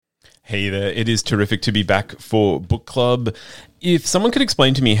Hey there, it is terrific to be back for book club. If someone could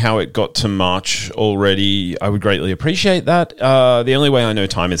explain to me how it got to March already, I would greatly appreciate that. The only way I know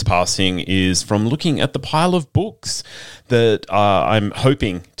time is passing is from looking at the pile of books that I'm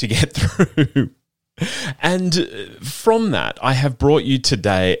hoping to get through. And from that, I have brought you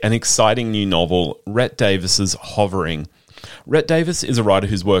today an exciting new novel, Rhett Davis's Hovering. Rhett Davis is a writer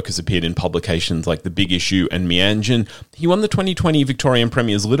whose work has appeared in publications like The Big Issue and Meanjin. He won the 2020 Victorian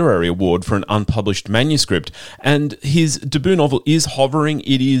Premier's Literary Award for an unpublished manuscript, and his debut novel is Hovering.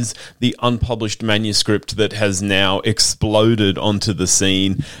 It is the unpublished manuscript that has now exploded onto the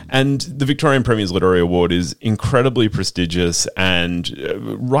scene, and the Victorian Premier's Literary Award is incredibly prestigious, and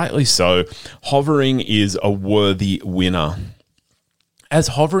rightly so. Hovering is a worthy winner. As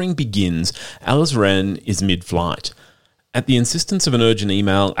Hovering begins, Alice Wren is mid-flight. At the insistence of an urgent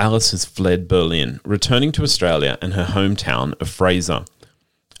email, Alice has fled Berlin, returning to Australia and her hometown of Fraser.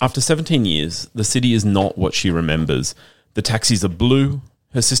 After 17 years, the city is not what she remembers. The taxis are blue,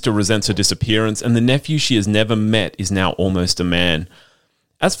 her sister resents her disappearance, and the nephew she has never met is now almost a man.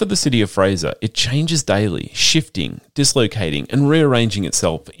 As for the city of Fraser, it changes daily, shifting, dislocating, and rearranging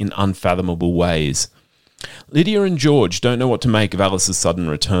itself in unfathomable ways. Lydia and George don't know what to make of Alice's sudden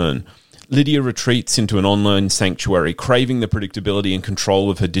return. Lydia retreats into an online sanctuary, craving the predictability and control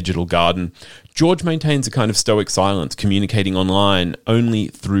of her digital garden. George maintains a kind of stoic silence, communicating online only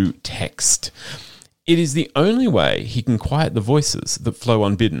through text. It is the only way he can quiet the voices that flow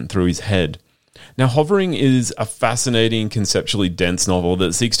unbidden through his head. Now, Hovering is a fascinating, conceptually dense novel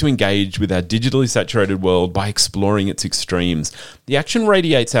that seeks to engage with our digitally saturated world by exploring its extremes. The action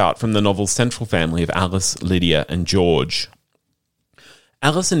radiates out from the novel's central family of Alice, Lydia, and George.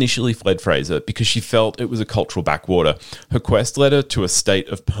 Alice initially fled Fraser because she felt it was a cultural backwater. Her quest led her to a state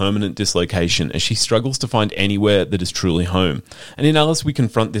of permanent dislocation as she struggles to find anywhere that is truly home. And in Alice, we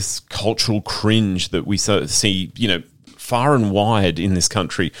confront this cultural cringe that we see, far and wide in this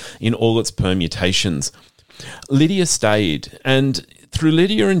country in all its permutations. Lydia stayed, and through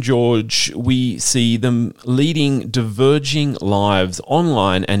Lydia and George, we see them leading diverging lives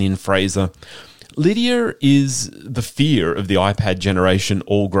online and in Fraser. Lydia is the fear of the iPad generation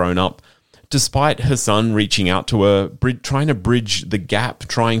all grown up. Despite her son reaching out to her, trying to bridge the gap,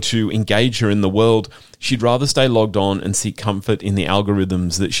 trying to engage her in the world, she'd rather stay logged on and seek comfort in the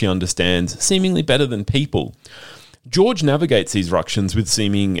algorithms that she understands, seemingly better than people. George navigates these ructions with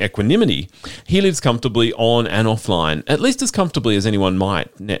seeming equanimity. He lives comfortably on and offline, at least as comfortably as anyone might,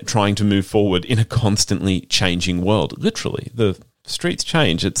 trying to move forward in a constantly changing world. Literally, the streets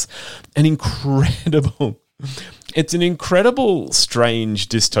change. It's an incredible, strange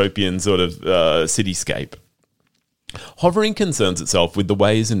dystopian sort of cityscape. Hovering concerns itself with the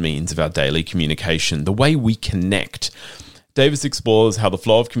ways and means of our daily communication, the way we connect. Davis explores how the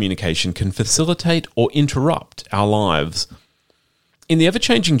flow of communication can facilitate or interrupt our lives. In the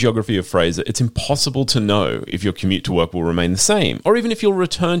ever-changing geography of Fraser, it's impossible to know if your commute to work will remain the same, or even if you'll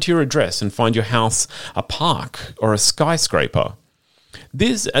return to your address and find your house a park or a skyscraper.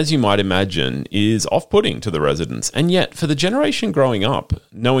 This, as you might imagine, is off-putting to the residents, and yet for the generation growing up,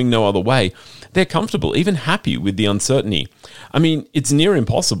 knowing no other way, they're comfortable, even happy with the uncertainty. I mean, it's near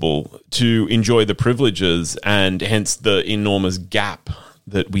impossible to enjoy the privileges and hence the enormous gap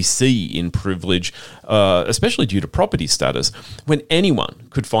that we see in privilege, especially due to property status, when anyone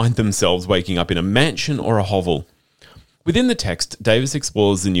could find themselves waking up in a mansion or a hovel. Within the text, Davis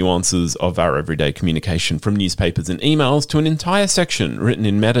explores the nuances of our everyday communication, from newspapers and emails to an entire section written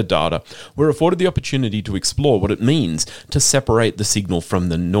in metadata. We're afforded the opportunity to explore what it means to separate the signal from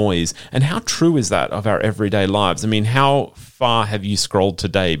the noise. And how true is that of our everyday lives? I mean, how far have you scrolled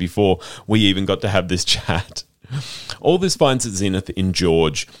today before we even got to have this chat? All this finds its zenith in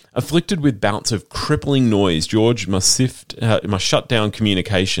George. Afflicted with bouts of crippling noise, George must shut down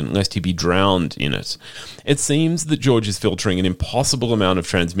communication lest he be drowned in it. It seems that George is filtering an impossible amount of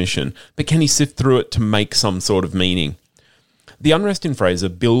transmission, but can he sift through it to make some sort of meaning? The unrest in Fraser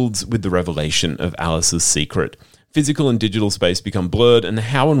builds with the revelation of Alice's secret. Physical and digital space become blurred, and the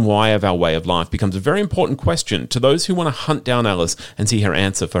how and why of our way of life becomes a very important question to those who want to hunt down Alice and see her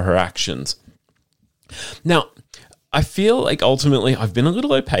answer for her actions. Now, I feel like ultimately I've been a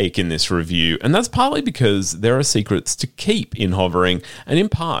little opaque in this review, and that's partly because there are secrets to keep in Hovering, and in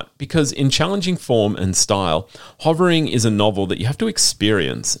part because in challenging form and style, Hovering is a novel that you have to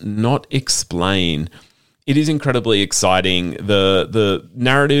experience, not explain. It is incredibly exciting. The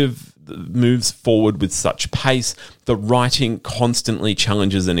narrative moves forward with such pace. The writing constantly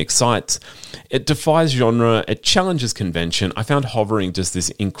challenges and excites. It defies genre. It challenges convention. I found Hovering just this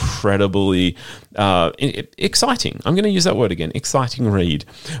incredibly exciting, I'm going to use that word again, exciting read.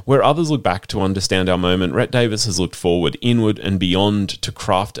 Where others look back to understand our moment, Rhett Davis has looked forward, inward and beyond to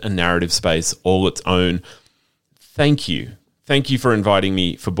craft a narrative space all its own. Thank you. Thank you for inviting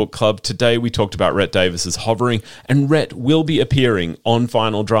me for book club. Today we talked about Rhett Davis's Hovering, and Rhett will be appearing on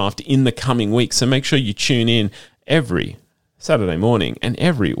Final Draft in the coming weeks, so make sure you tune in every Saturday morning and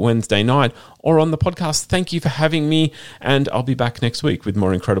every Wednesday night or on the podcast. Thank you for having me, and I'll be back next week with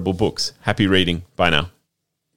more incredible books. Happy reading. Bye now.